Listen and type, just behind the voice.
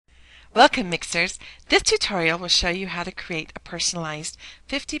Welcome mixers! This tutorial will show you how to create a personalized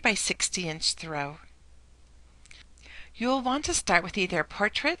 50 by 60 inch throw. You will want to start with either a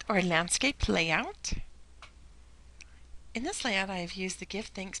portrait or a landscape layout. In this layout I have used the Give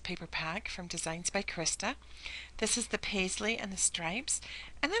Thanks paper pack from Designs by Krista. This is the paisley and the stripes,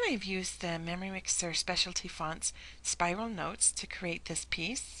 and then I've used the MemoryMixer specialty fonts spiral notes to create this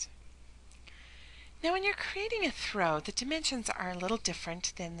piece. Now when you're creating a throw, the dimensions are a little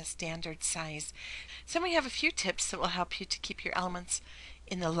different than the standard size. So we have a few tips that will help you to keep your elements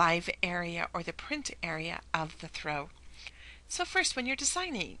in the live area or the print area of the throw. So first, when you're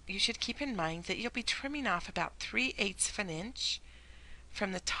designing, you should keep in mind that you'll be trimming off about 3/8 of an inch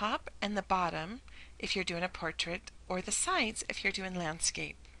from the top and the bottom if you're doing a portrait, or the sides if you're doing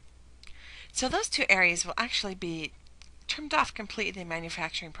landscape. So those two areas will actually be trimmed off completely in the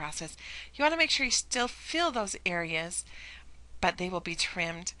manufacturing process. You want to make sure you still feel those areas, but they will be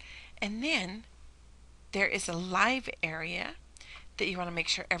trimmed. And then there is a live area that you want to make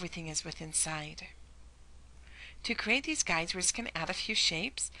sure everything is within inside. To create these guides, we're just going to add a few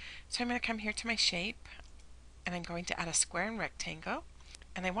shapes. So I'm going to come here to my shape, and I'm going to add a square and rectangle,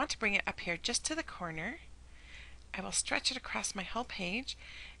 and I want to bring it up here just to the corner. I will stretch it across my whole page,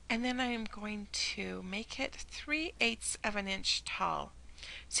 and then I am going to make it 3/8 of an inch tall.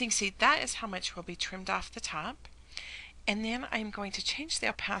 So you can see that is how much will be trimmed off the top. And then I'm going to change the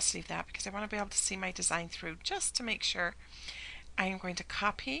opacity of that because I want to be able to see my design through, just to make sure. I am going to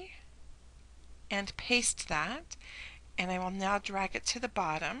copy and paste that, and I will now drag it to the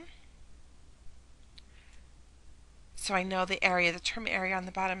bottom. So I know the area, the trim area on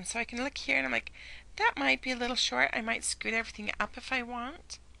the bottom, so I can look here and I'm like, that might be a little short. I might scoot everything up if I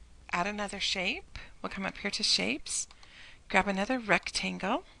want. Add another shape. We'll come up here to shapes, grab another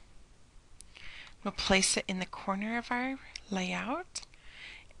rectangle. We'll place it in the corner of our layout.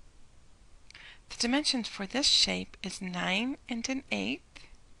 The dimensions for this shape is 9 1/8.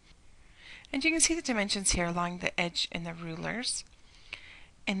 And you can see the dimensions here along the edge and the rulers.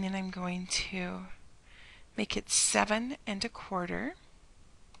 And then I'm going to make it 7 1/4.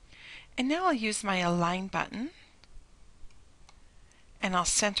 And now I'll use my align button, and I'll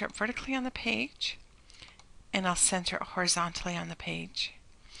center it vertically on the page, and I'll center it horizontally on the page.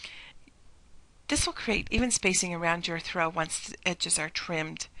 This will create even spacing around your throw once the edges are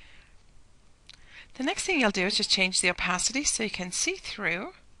trimmed. The next thing you'll do is just change the opacity so you can see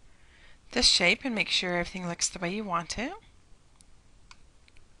through this shape and make sure everything looks the way you want it.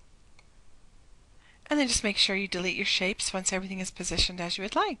 And then just make sure you delete your shapes once everything is positioned as you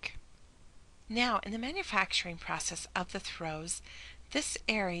would like. Now, in the manufacturing process of the throws, this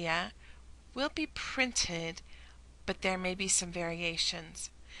area will be printed, but there may be some variations.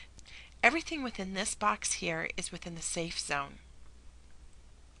 Everything within this box here is within the safe zone.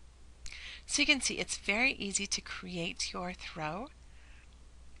 So you can see it's very easy to create your throw.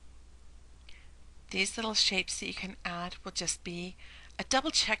 These little shapes that you can add will just be a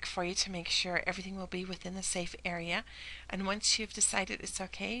double check for you to make sure everything will be within the safe area. And once you've decided it's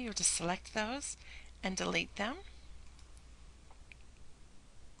okay, you'll just select those and delete them.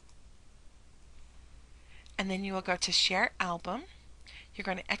 And then you will go to Share Album. You're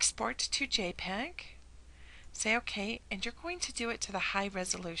going to export to JPEG. Say OK, and you're going to do it to the high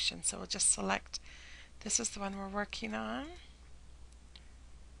resolution. So we'll just select, this is the one we're working on.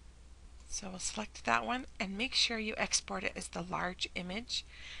 So we'll select that one and make sure you export it as the large image,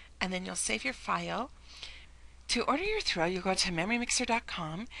 and then you'll save your file. To order your throw, you'll go to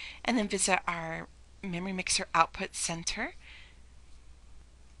MemoryMixer.com and then visit our MemoryMixer Output Center.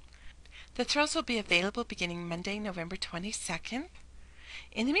 The throws will be available beginning Monday, November 22nd.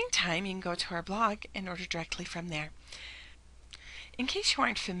 In the meantime, you can go to our blog and order directly from there. In case you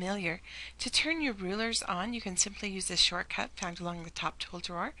aren't familiar, to turn your rulers on, you can simply use this shortcut found along the top tool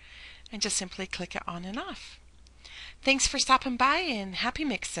drawer and just simply click it on and off. Thanks for stopping by, and happy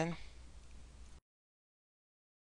mixing!